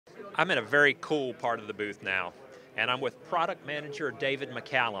I'm in a very cool part of the booth now, and I'm with product manager David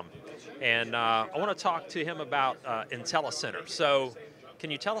MacCallum, and I want to talk to him about IntelliCenter. So, can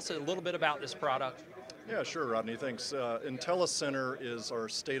you tell us a little bit about this product? Yeah, sure, Rodney, thanks. IntelliCenter is our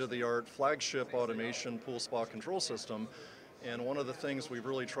state-of-the-art flagship automation pool spa control system, and one of the things we've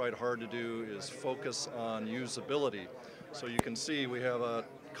really tried hard to do is focus on usability. So you can see we have a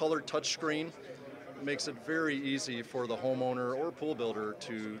colored touchscreen. It makes it very easy for the homeowner or pool builder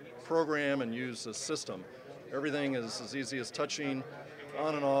to program and use the system. Everything is as easy as touching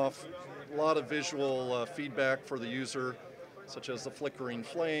on and off, a lot of visual feedback for the user, such as the flickering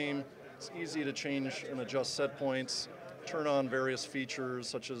flame. It's easy to change and adjust set points, turn on various features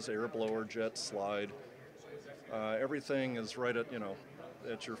such as air blower, jet, slide. Everything is right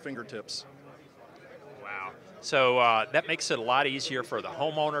at your fingertips. Wow. So that makes it a lot easier for the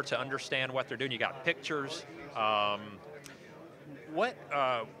homeowner to understand what they're doing. You got pictures. What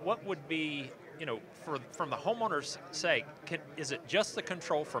would be, from the homeowner's sake, is it just the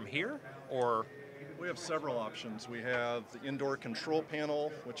control from here, or? We have several options. We have the indoor control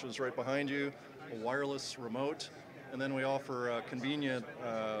panel, which is right behind you, a wireless remote, and then we offer a convenient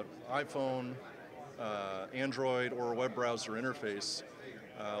iPhone, Android, or web browser interface,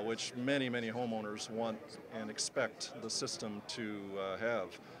 which many homeowners want and expect the system to have.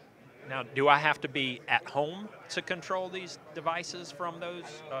 Now, do I have to be at home to control these devices from those,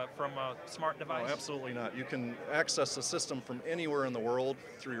 from a smart device? No, absolutely not. You can access the system from anywhere in the world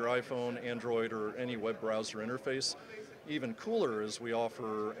through your iPhone, Android, or any web browser interface. Even cooler is we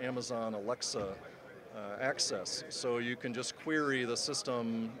offer Amazon Alexa access. So you can just query the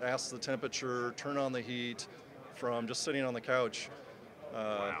system, ask the temperature, turn on the heat from just sitting on the couch.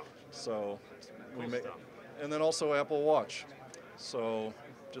 Wow. So Cool we make, stuff. and then also Apple Watch. So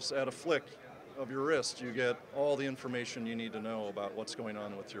just at a flick of your wrist, you get all the information you need to know about what's going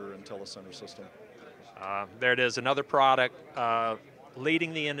on with your IntelliCenter system. There it is, another product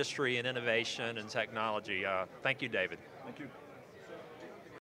leading the industry in innovation and technology. Thank you, David. Thank you.